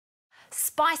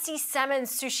Spicy salmon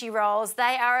sushi rolls.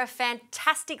 They are a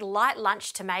fantastic light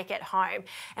lunch to make at home.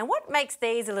 And what makes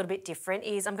these a little bit different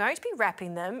is I'm going to be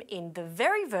wrapping them in the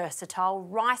very versatile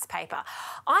rice paper.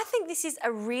 I think this is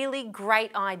a really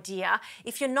great idea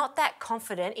if you're not that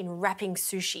confident in wrapping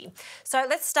sushi. So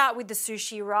let's start with the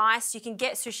sushi rice. You can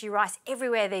get sushi rice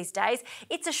everywhere these days.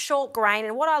 It's a short grain,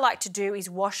 and what I like to do is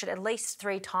wash it at least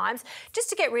 3 times just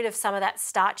to get rid of some of that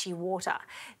starchy water.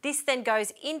 This then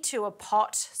goes into a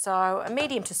pot, so a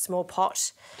medium to small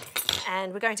pot,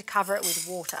 and we're going to cover it with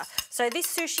water. So this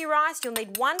sushi rice, you'll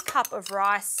need 1 cup of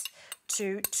rice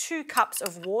to 2 cups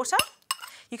of water.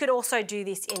 You could also do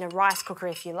this in a rice cooker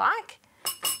if you like.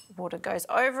 Water goes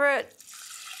over it,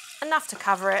 enough to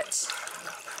cover it,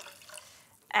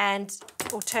 and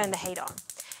we'll turn the heat on.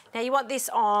 Now you want this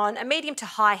on a medium to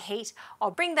high heat. I'll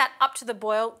bring that up to the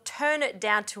boil, turn it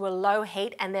down to a low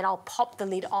heat, and then I'll pop the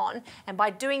lid on. And by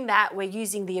doing that, we're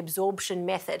using the absorption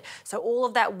method. So all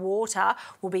of that water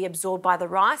will be absorbed by the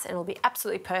rice and it'll be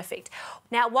absolutely perfect.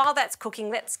 Now, while that's cooking,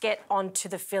 let's get on to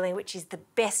the filling, which is the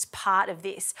best part of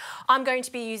this. I'm going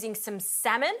to be using some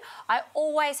salmon. I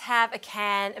always have a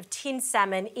can of tinned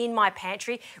salmon in my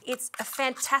pantry. It's a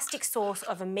fantastic source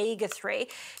of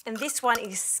omega-3, and this one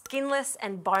is skinless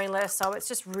and boneless, so it's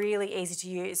just really easy to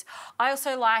use. I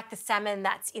also like the salmon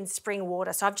that's in spring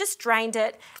water, so I've just drained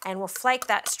it and we'll flake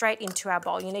that straight into our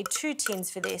bowl. You need 2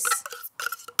 tins for this.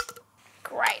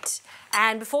 Great.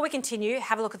 And before we continue,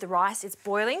 have a look at the rice. It's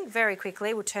boiling very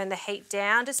quickly. We'll turn the heat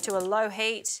down just to a low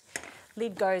heat.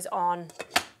 Lid goes on,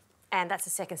 and that's the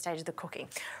second stage of the cooking.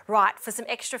 Right, for some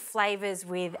extra flavours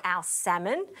with our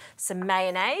salmon, some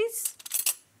mayonnaise.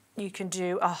 You can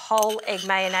do a whole egg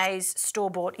mayonnaise.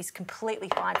 Store-bought is completely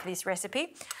fine for this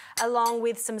recipe. Along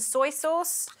with some soy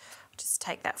sauce. Just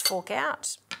take that fork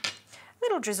out. A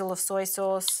little drizzle of soy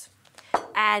sauce.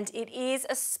 And it is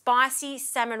a spicy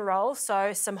salmon roll,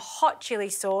 so some hot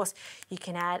chilli sauce. You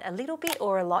can add a little bit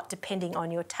or a lot depending on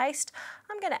your taste.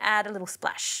 I'm going to add a little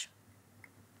splash,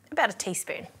 about a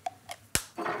teaspoon.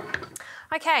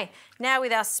 Okay, now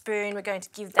with our spoon, we're going to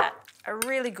give that a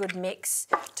really good mix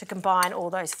to combine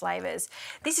all those flavours.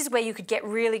 This is where you could get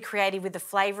really creative with the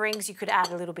flavourings. You could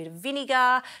add a little bit of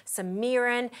vinegar, some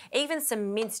mirin, even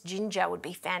some minced ginger would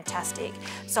be fantastic.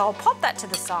 So I'll pop that to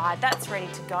the side, that's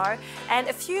ready to go. And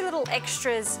a few little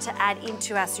extras to add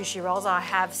into our sushi rolls. I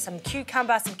have some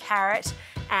cucumber, some carrot,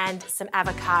 and some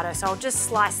avocado. So I'll just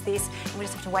slice this, and we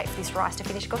just have to wait for this rice to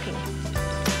finish cooking.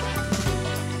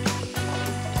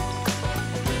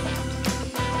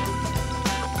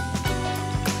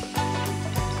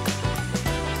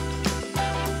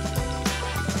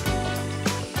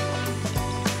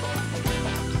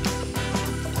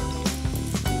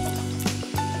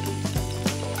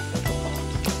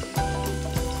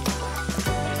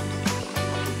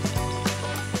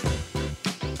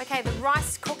 Okay, the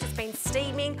rice cooked, it's been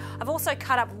steaming. I've also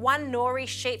cut up 1 nori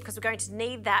sheet because we're going to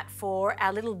need that for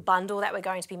our little bundle that we're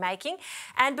going to be making.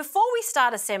 And before we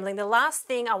start assembling, the last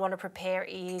thing I want to prepare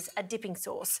is a dipping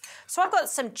sauce. So I've got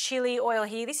some chili oil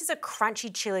here. This is a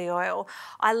crunchy chili oil.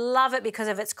 I love it because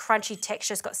of its crunchy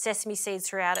texture. It's got sesame seeds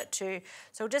throughout it too.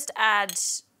 So we'll just add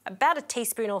about a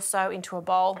teaspoon or so into a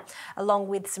bowl, along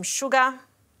with some sugar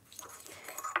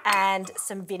and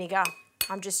some vinegar.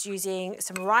 I'm just using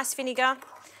some rice vinegar.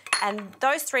 And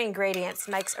those 3 ingredients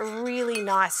makes a really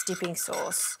nice dipping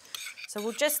sauce. So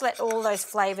we'll just let all those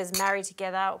flavours marry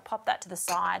together. We'll pop that to the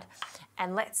side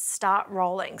and let's start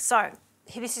rolling. So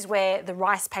this is where the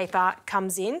rice paper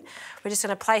comes in. We're just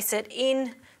going to place it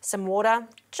in some water,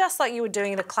 just like you would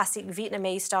doing the classic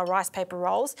Vietnamese style rice paper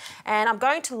rolls. And I'm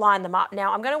going to line them up.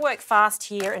 Now I'm going to work fast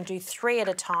here and do 3 at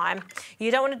a time.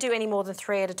 You don't want to do any more than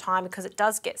 3 at a time because it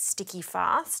does get sticky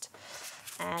fast.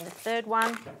 And the third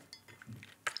one.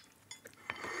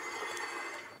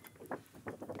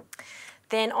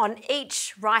 Then on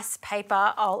each rice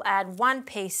paper, I'll add 1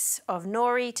 piece of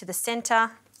nori to the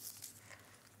centre,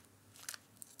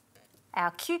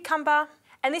 our cucumber,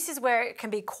 and this is where it can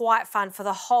be quite fun for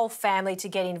the whole family to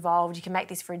get involved. You can make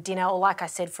this for a dinner or, like I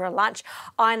said, for a lunch.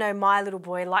 I know my little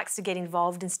boy likes to get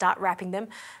involved and start wrapping them.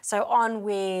 So on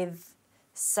with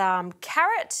some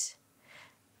carrot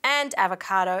and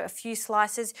avocado, a few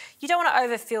slices. You don't want to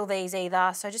overfill these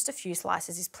either, so just a few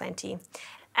slices is plenty.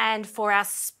 And for our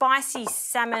spicy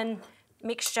salmon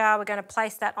mixture, we're going to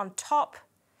place that on top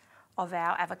of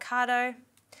our avocado.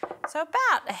 So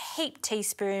about a heaped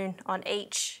teaspoon on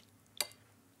each.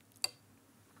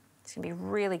 It's going to be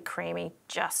really creamy,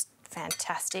 just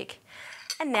fantastic.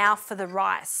 And now for the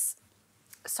rice.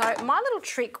 So my little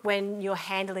trick when you're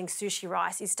handling sushi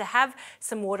rice is to have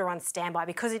some water on standby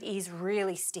because it is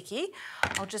really sticky.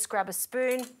 I'll just grab a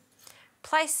spoon,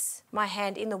 place my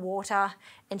hand in the water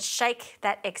and shake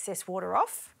that excess water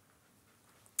off.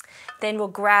 Then we'll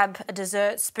grab a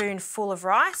dessert spoonful of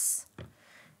rice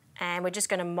and we're just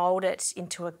going to mould it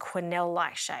into a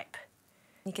quenelle-like shape.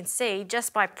 You can see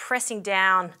just by pressing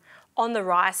down on the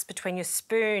rice between your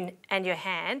spoon and your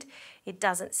hand, it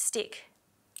doesn't stick.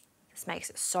 This makes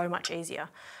it so much easier.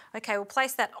 Okay, we'll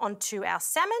place that onto our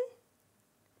salmon.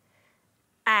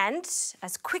 And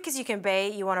as quick as you can be,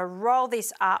 you want to roll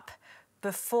this up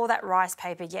before that rice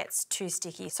paper gets too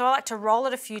sticky. So I like to roll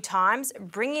it a few times,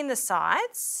 bring in the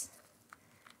sides,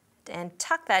 and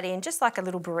tuck that in just like a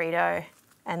little burrito,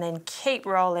 and then keep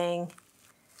rolling.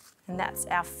 And that's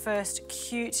our first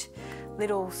cute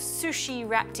little sushi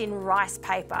wrapped in rice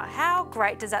paper. How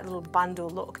great does that little bundle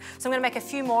look? So I'm going to make a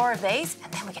few more of these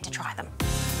and then we get to try them.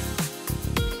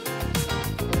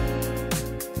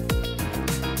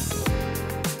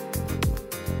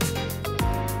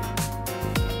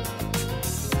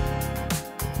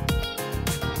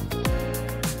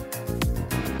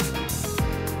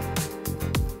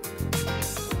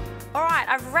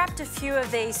 I've wrapped a few of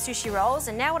these sushi rolls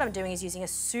and now what I'm doing is using a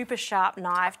super sharp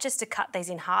knife just to cut these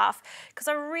in half because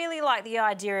I really like the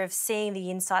idea of seeing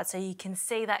the inside so you can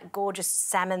see that gorgeous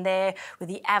salmon there with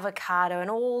the avocado and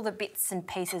all the bits and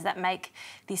pieces that make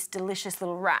this delicious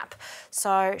little wrap.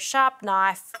 So sharp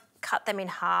knife, cut them in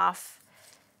half.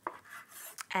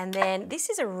 And then this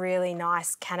is a really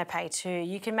nice canapé too.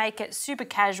 You can make it super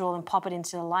casual and pop it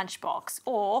into the lunchbox.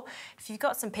 Or if you've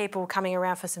got some people coming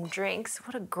around for some drinks,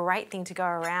 what a great thing to go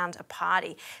around a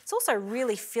party. It's also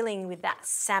really filling with that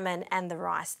salmon and the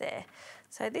rice there.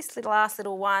 So this last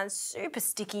little one, super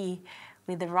sticky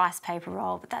with the rice paper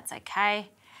roll, but that's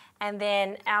okay. And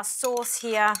then our sauce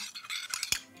here,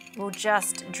 we'll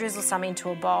just drizzle some into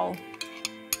a bowl.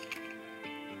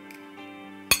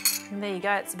 And there you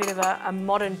go, it's a bit of a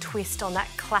modern twist on that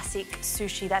classic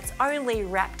sushi that's only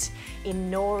wrapped in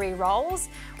nori rolls.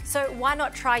 So why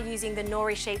not try using the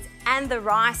nori sheets and the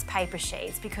rice paper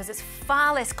sheets because it's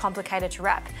far less complicated to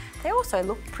wrap. They also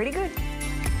look pretty good.